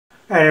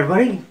Hi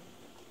everybody,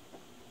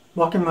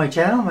 welcome to my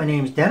channel. My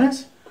name is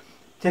Dennis.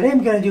 Today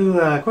I'm going to do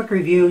a quick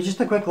review,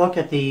 just a quick look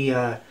at the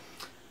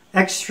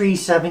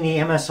X370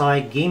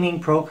 MSI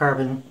Gaming Pro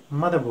Carbon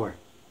motherboard.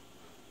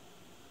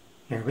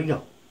 Here we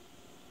go.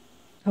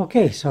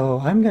 Okay, so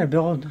I'm going to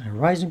build a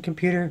Ryzen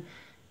computer.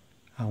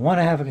 I want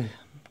to have a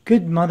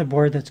good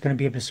motherboard that's going to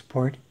be able to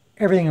support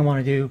everything I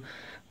want to do,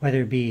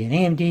 whether it be an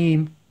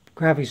AMD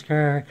graphics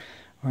card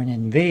or an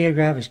NVIDIA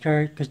graphics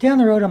card, because down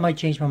the road I might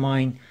change my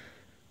mind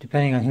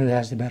depending on who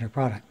has the better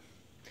product.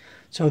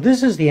 So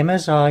this is the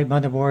MSI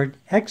Motherboard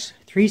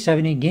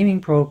X370 Gaming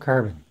Pro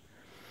Carbon.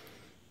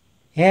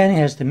 And it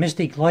has the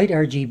Mystic Light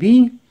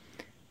RGB,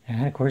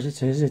 and of course it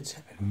says it's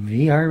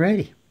VR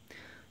ready.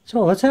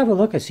 So let's have a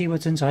look and see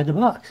what's inside the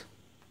box.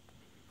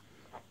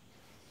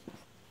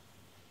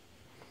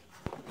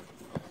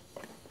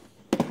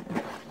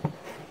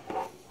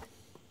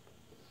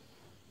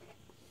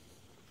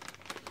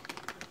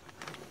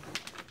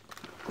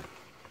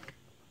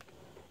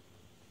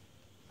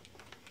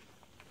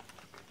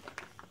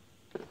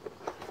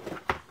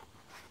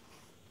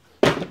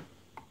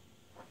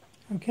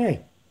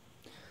 Okay,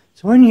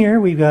 so in here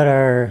we've got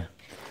our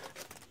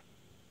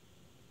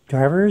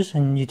drivers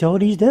and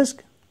utilities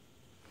disk.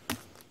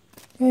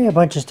 Okay, a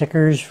bunch of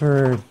stickers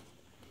for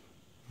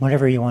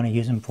whatever you want to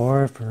use them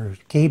for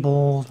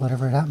cables,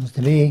 whatever it happens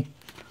to be.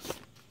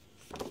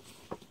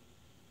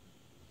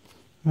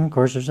 And of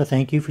course there's a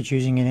thank you for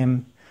choosing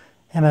an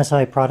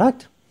MSI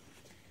product.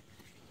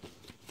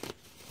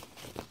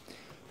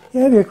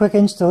 You have your quick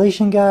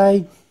installation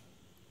guide.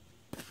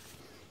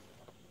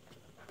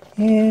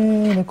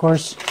 And of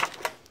course,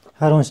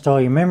 how to install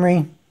your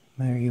memory,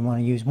 whether you want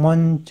to use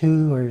 1,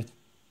 2, or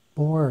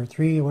 4, or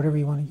 3, or whatever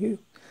you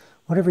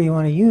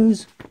want to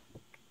use.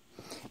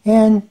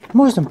 And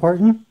most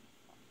important,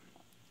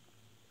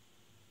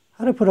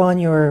 how to put on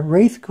your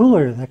Wraith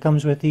cooler that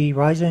comes with the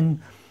Ryzen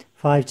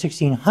 5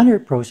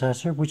 1600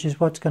 processor, which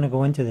is what's going to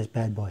go into this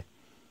bad boy.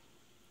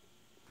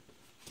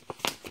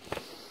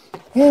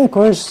 And of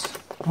course,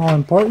 all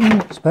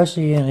important,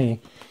 especially in a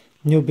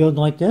new build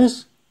like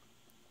this,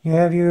 you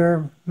have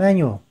your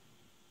manual,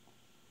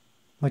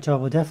 which I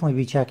will definitely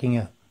be checking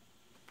out.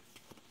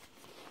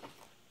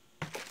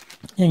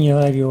 And you'll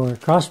have your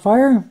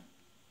crossfire.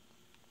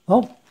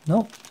 Oh,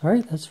 no,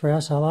 sorry, that's for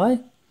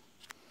SLI.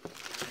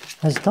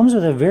 It comes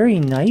with a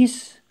very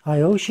nice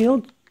I/O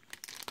shield.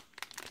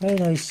 Very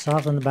nice,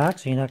 soft on the back,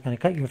 so you're not going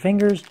to cut your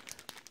fingers.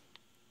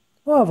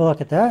 We'll have a look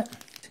at that.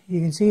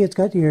 You can see it's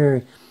got your...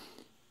 It's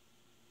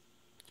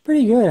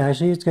pretty good,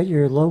 actually. It's got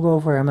your logo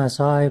for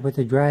MSI with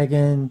the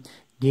dragon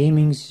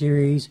gaming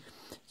series.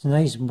 It's a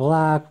nice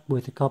black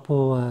with a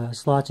couple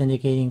slots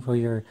indicating for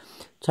your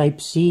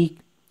Type-C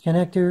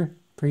connector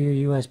for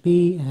your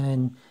USB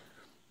and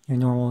your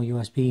normal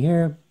USB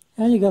here.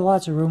 And you got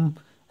lots of room,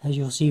 as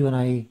you'll see when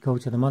I go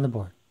to the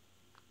motherboard.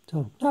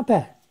 So, not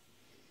bad.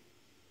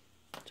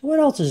 So what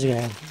else is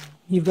there?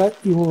 You've got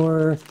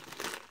your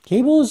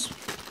cables,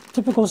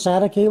 typical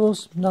SATA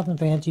cables, nothing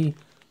fancy.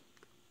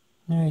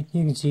 Alright,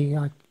 you can see,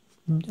 I'm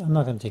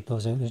not going to take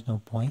those out, there's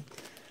no point.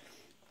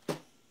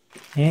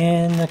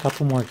 And a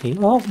couple more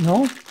cables. Oh,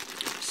 no.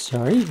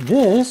 Sorry.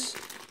 This.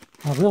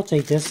 I will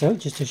take this out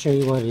just to show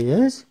you what it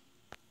is.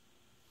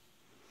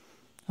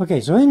 Okay,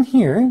 so in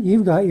here,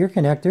 you've got your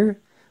connector,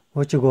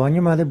 which will go on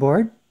your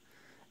motherboard.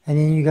 And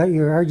then you got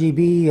your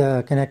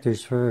RGB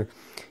connectors for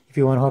if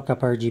you want to hook up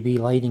RGB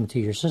lighting to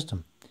your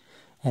system.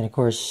 And of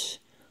course,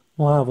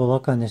 we'll have a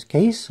look on this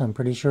case. I'm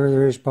pretty sure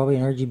there is probably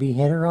an RGB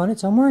header on it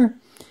somewhere.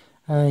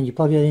 And you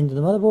plug it into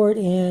the motherboard,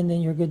 and then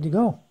you're good to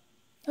go.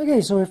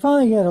 Okay, so we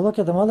finally got a look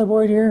at the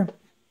motherboard here.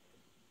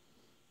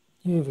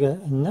 You've got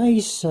a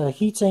nice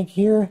heatsink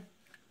here.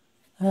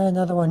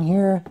 Another one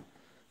here.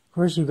 Of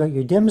course, you've got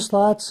your DIMM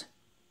slots.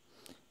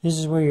 This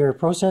is where your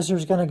processor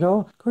is going to go.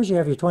 Of course, you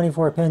have your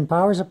 24-pin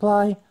power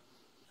supply.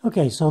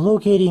 Okay, so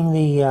locating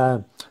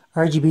the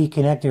RGB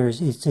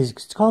connectors,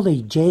 it's called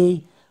a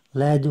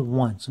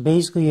JLED1. So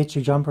basically, it's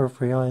your jumper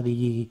for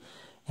LED,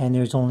 and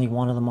there's only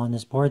one of them on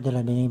this board that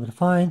I've been able to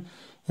find.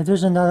 If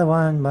there's another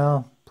one,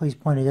 well, please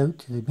point it out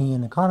to me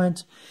in the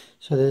comments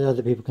so that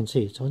other people can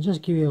see it. So I'll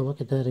just give you a look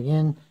at that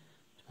again.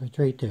 It's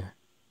right there.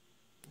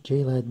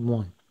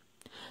 JLED1.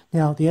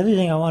 Now, the other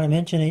thing I want to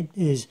mention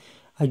is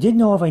I didn't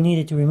know if I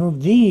needed to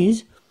remove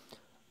these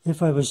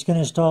if I was going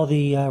to install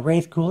the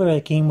Wraith cooler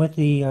that came with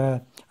the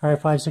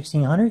R5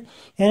 1600.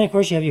 And of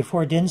course, you have your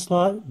 4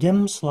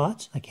 DIMM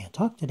slots. I can't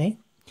talk today.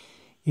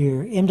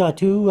 Your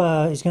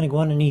M.2 is going to go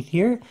underneath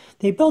here.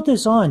 They built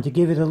this on to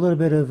give it a little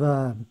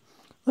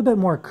bit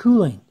more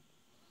cooling.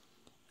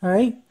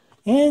 Alright,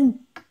 and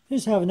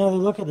just have another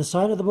look at the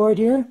side of the board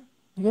here.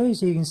 Okay,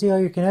 so you can see all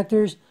your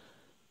connectors.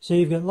 So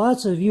you've got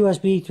lots of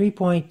USB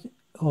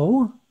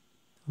 3.0,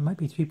 it might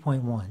be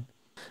 3.1.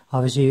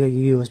 Obviously you got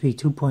your USB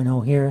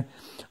 2.0 here.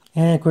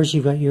 And of course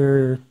you've got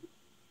your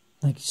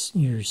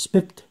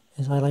SPIT,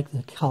 as I like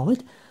to call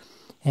it.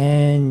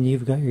 And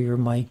you've got your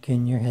mic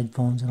and your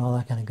headphones and all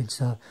that kind of good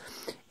stuff.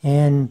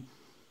 And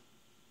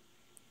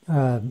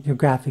your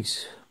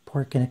graphics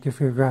port connector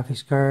for your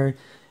graphics card.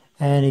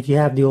 And if you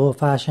have the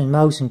old-fashioned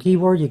mouse and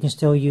keyboard, you can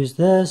still use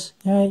this.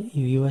 All right,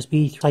 your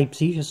USB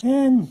Type-C.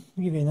 And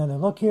I'll give you another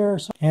look here.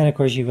 And of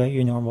course, you've got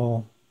your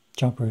normal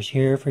jumpers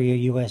here for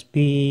your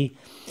USB,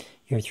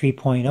 your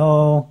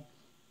 3.0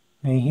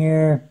 right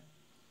here.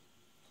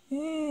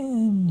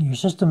 And your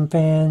system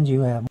fans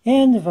you have.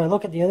 And if I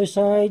look at the other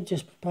side,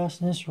 just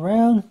passing this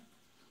around,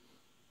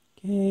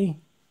 okay,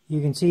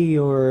 you can see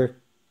your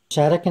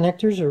SATA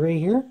connectors are right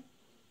here.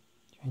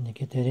 Trying to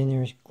get that in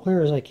there as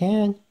clear as I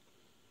can.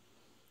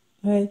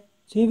 Alright,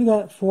 so you've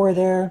got 4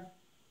 there.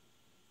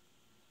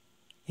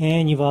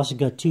 And you've also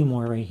got 2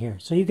 more right here.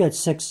 So you've got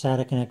 6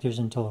 SATA connectors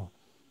in total.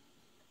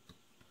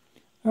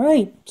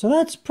 Alright, so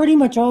that's pretty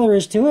much all there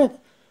is to it.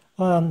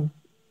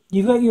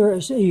 You've got your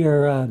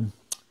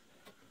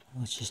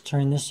let's just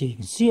turn this so you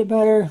can see it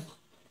better.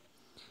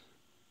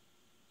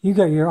 You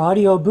got your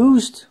audio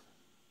boost,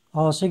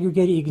 all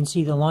segregated. You can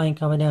see the line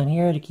coming down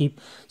here to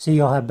keep, so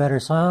you'll have better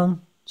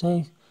sound.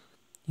 See,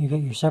 you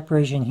got your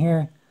separation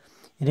here.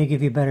 It'll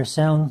give you better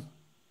sound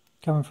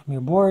coming from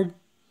your board.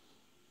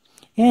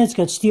 And it's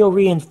got steel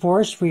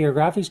reinforced for your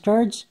graphics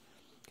cards,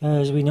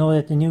 because we know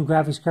that the new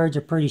graphics cards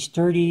are pretty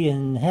sturdy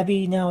and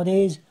heavy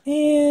nowadays.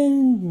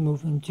 And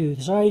moving to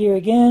the side here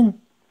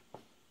again.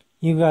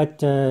 You've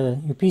got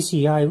your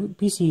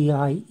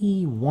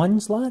PCIe 1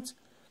 slots.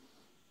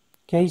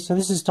 Okay, so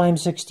this is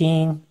times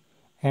 16.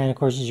 And of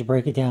course, as you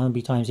break it down, it'll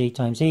be times 8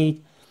 times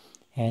 8.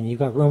 And you've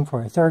got room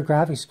for a 3rd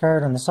graphics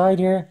card on the side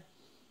here.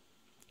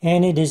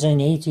 And it is an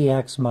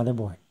ATX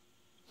motherboard.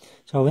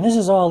 So when this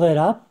is all lit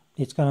up,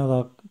 it's going to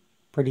look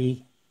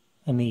pretty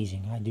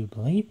amazing, I do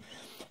believe.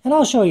 And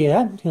I'll show you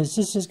that, because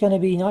this is going to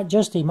be not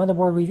just a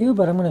motherboard review,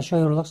 but I'm going to show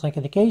you what it looks like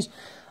in the case.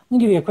 I'm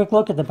going to give you a quick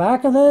look at the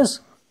back of this.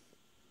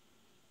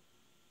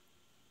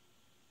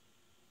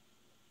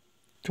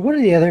 So one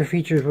of the other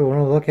features we want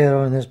to look at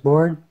on this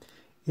board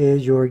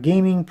is your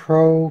Gaming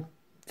Pro.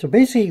 So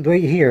basically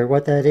right here,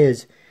 what that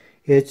is,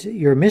 it's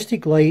your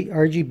Mystic Light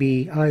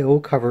RGB I/O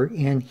cover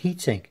and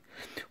heatsink,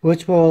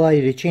 which will allow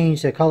you to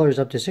change the colors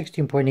up to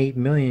 16.8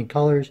 million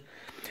colors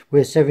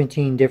with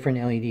 17 different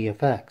LED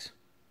effects.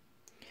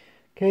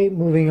 Okay,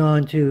 moving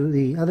on to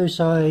the other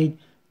side,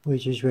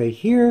 which is right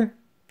here.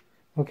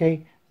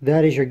 Okay,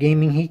 that is your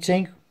gaming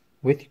heatsink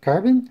with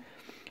carbon.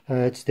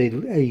 It's a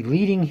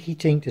leading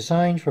heatsink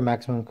design for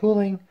maximum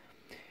cooling.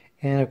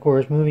 And of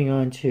course, moving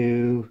on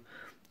to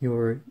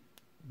your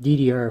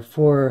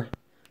Ddr4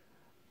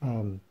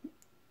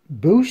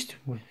 Boost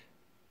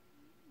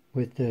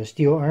with the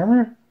steel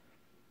armor.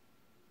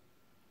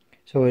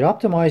 So it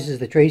optimizes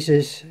the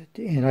traces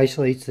and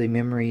isolates the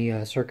memory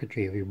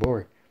circuitry of your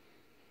board.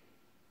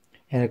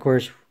 And of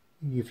course,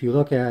 if you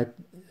look at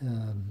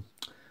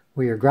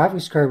where your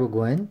graphics card will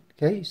go in,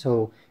 okay,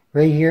 so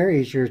right here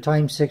is your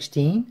times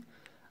 16.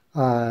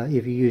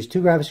 If you use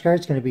 2 graphics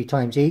cards, it's going to be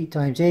times 8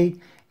 times 8.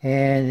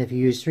 And if you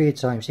use 3,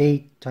 it's times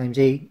 8 times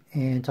 8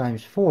 and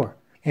times 4.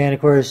 And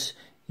of course,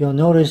 you'll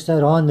notice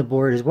that on the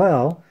board as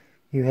well,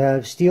 you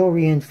have steel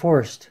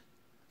reinforced.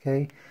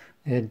 Okay,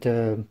 it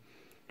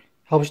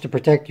helps to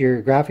protect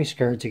your graphics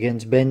cards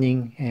against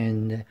bending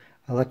and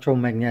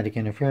electromagnetic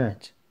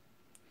interference.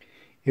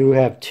 You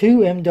have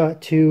 2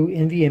 M.2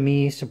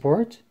 NVMe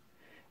support,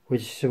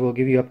 which will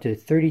give you up to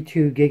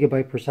 32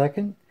 gigabyte per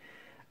second,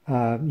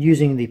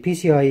 using the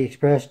PCI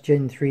Express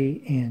Gen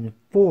 3 and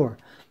 4.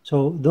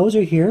 So those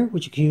are here,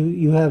 which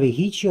you have a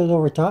heat shield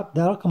over top.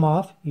 That'll come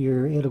off.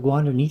 It'll go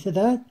underneath of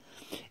that.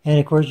 And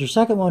of course, your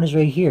second one is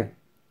right here.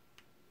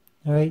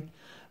 All right,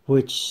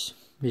 which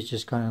is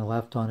just kind of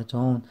left on its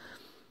own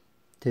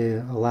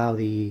to allow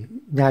the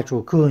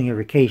natural cooling of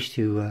your case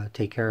to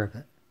take care of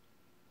it.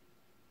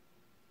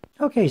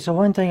 Okay, so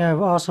one thing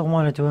I've also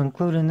wanted to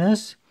include in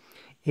this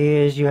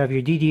is you have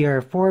your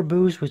Ddr4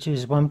 Boost, which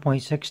is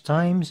 1.6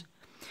 times.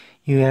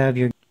 You have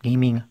your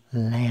gaming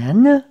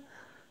LAN.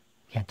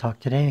 Can't talk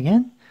today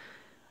again.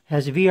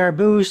 Has a VR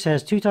boost,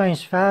 has 2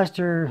 times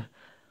faster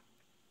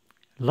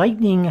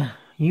Lightning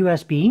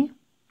USB.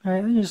 All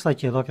right, I'll just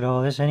let you look at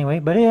all this anyway.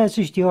 But it has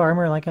your steel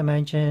armor, like I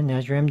mentioned. It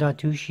has your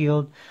M.2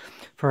 shield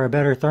for a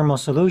better thermal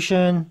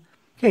solution.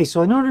 Okay,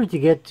 so in order to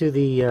get to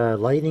the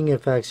lighting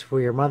effects for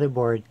your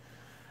motherboard,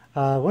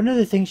 one of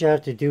the things you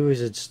have to do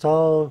is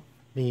install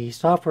the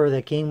software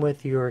that came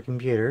with your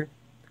computer,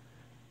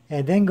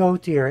 and then go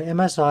to your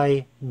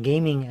MSI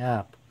gaming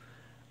app.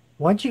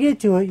 Once you get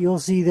to it, you'll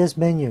see this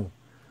menu.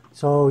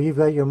 So you've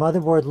got your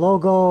motherboard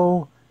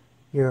logo,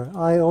 your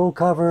I/O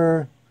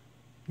cover,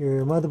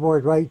 your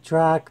motherboard right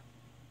track.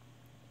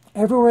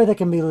 Everywhere that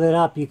can be lit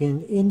up, you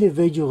can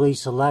individually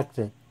select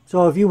it.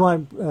 So if you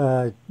want,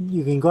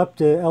 you can go up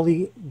to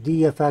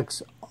LED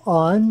effects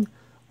on,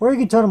 or you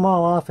can turn them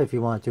all off if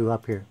you want to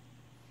up here.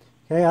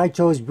 Okay, I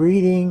chose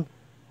breathing.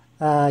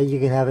 You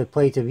can have it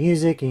play to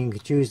music, and you can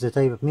choose the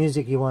type of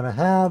music you want to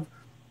have.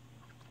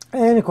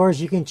 And of course,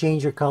 you can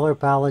change your color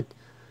palette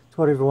to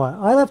whatever you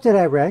want. I left it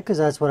at red because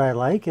that's what I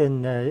like,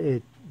 and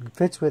it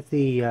fits with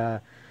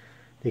the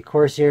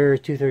Corsair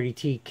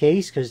 230T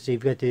case because they've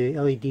got the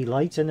LED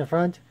lights in the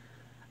front.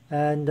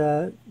 And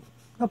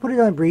I'll put it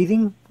on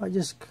breathing. I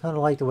just kind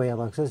of like the way it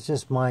looks. It's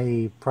just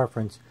my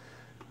preference.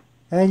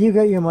 And you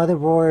got your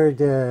motherboard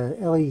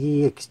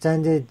LED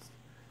extended,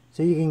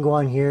 so you can go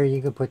on here,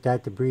 you can put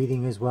that to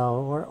breathing as well,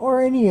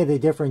 or any of the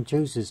different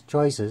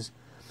choices.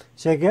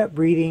 So you got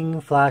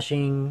breathing,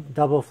 flashing,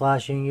 double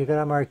flashing, you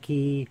got a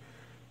marquee,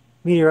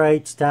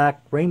 meteorite,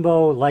 stack,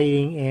 rainbow,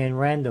 lighting, and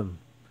random.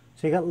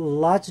 So you got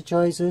lots of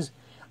choices.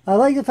 I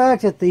like the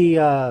fact that the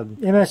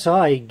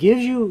MSI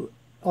gives you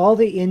all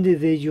the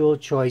individual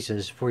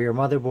choices for your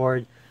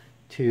motherboard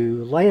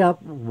to light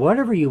up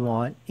whatever you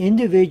want.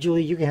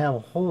 Individually, you can have a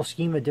whole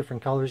scheme of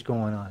different colors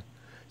going on.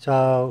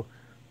 So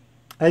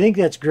I think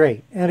that's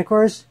great. And of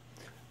course,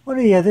 one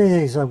of the other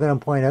things I'm going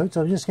to point out,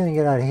 so I'm just going to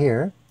get out of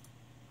here,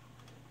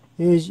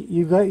 is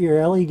you've got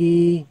your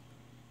LED,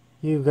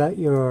 you've got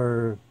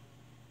your,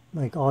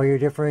 like all your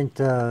different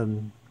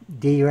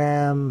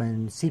DRAM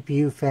and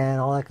CPU fan,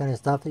 all that kind of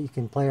stuff that you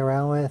can play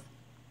around with.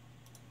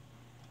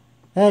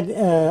 And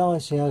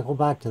let's see, I'll go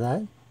back to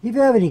that. If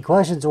you have any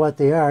questions of what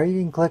they are, you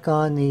can click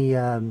on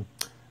the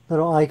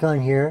little icon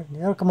here.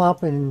 It'll come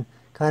up and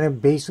kind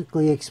of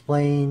basically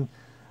explain,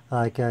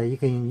 like you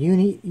can,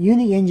 Uni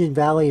Engine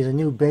Valley is a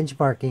new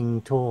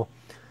benchmarking tool.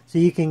 So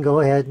you can go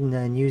ahead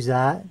and use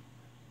that.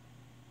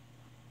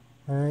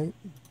 Alright,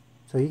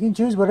 so you can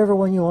choose whatever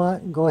one you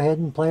want and go ahead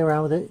and play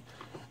around with it.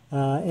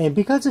 And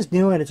because it's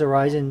new and it's a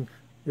Ryzen,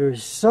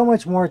 there's so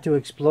much more to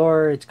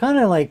explore. It's kind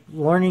of like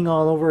learning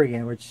all over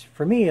again, which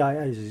for me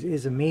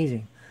is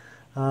amazing.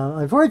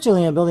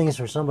 Unfortunately, I'm building this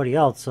for somebody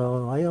else,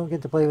 so I don't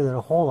get to play with it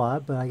a whole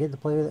lot, but I get to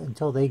play with it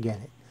until they get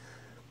it.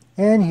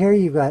 And here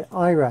you've got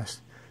iRest.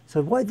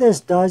 So what this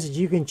does is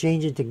you can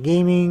change it to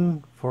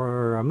gaming,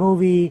 for a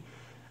movie.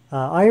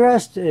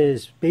 iRest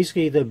is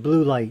basically the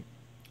blue light.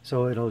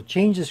 So it'll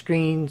change the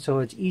screen so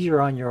it's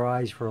easier on your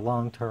eyes for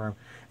long term.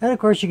 And of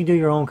course you can do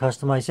your own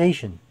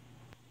customization.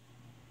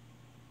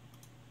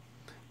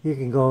 You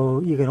can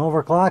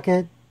overclock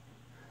it.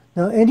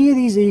 Now any of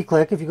these that you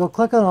click, if you go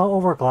click on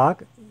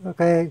overclock,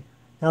 okay,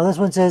 now this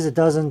one says it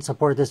doesn't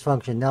support this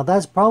function. Now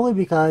that's probably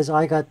because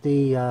I got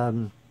the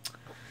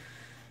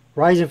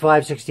Ryzen 5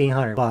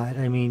 1600. But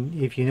I mean,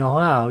 if you know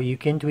how, you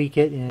can tweak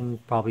it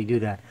and probably do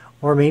that.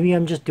 Or maybe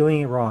I'm just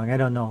doing it wrong. I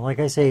don't know. Like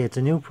I say, it's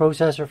a new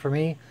processor for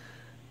me,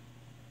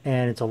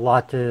 and it's a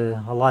lot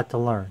to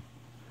learn.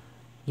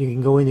 You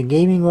can go into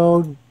gaming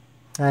mode,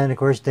 and of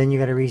course then you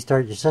got to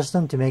restart your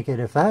system to make it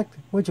effect,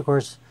 which of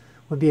course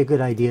would be a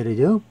good idea to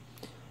do.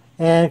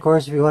 And of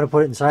course if you want to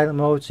put it in silent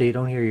mode so you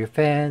don't hear your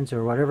fans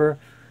or whatever,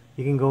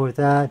 you can go with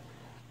that.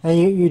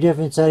 And your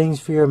different settings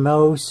for your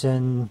mouse,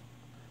 and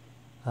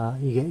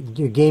you get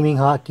your gaming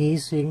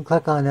hotkeys, so you can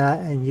click on that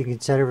and you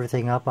can set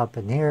everything up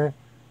in here.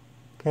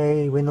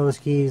 Okay, Windows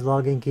keys,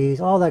 login keys,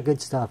 all that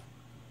good stuff.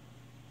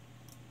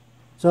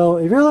 So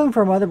if you're looking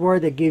for a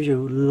motherboard that gives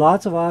you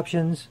lots of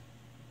options,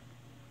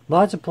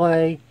 lots of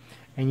play,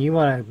 and you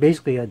want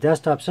basically a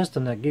desktop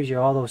system that gives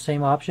you all those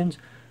same options,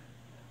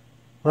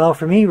 well,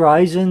 for me,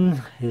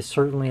 Ryzen is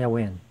certainly a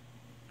win.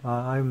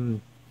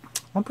 I'm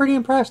pretty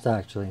impressed,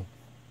 actually,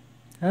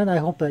 and I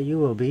hope that you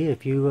will be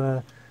if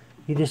you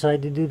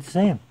decide to do the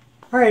same.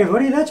 All right,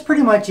 everybody, that's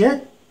pretty much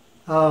it.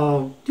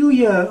 I'll do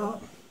ya.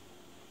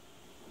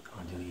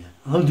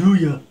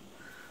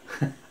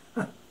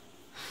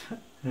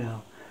 Yeah.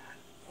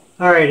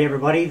 Alright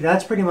everybody,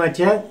 that's pretty much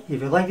it.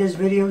 If you like this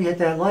video, hit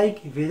that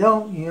like. If you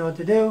don't, you know what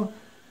to do.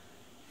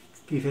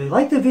 If you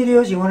like the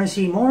videos, you want to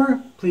see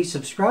more, please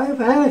subscribe.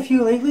 I had a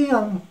few lately.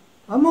 I'm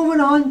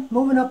moving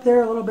up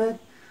there a little bit.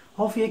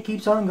 Hopefully it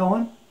keeps on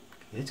going.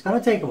 It's going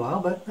to take a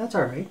while, but that's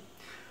alright.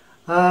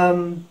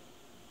 So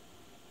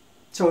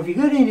if you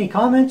got any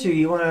comments, or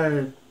you want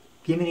to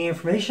give me any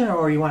information,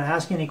 or you want to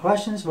ask any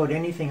questions about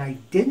anything I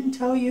didn't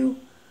tell you,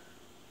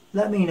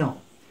 let me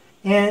know.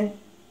 And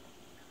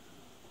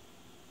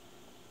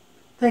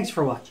thanks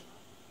for watching.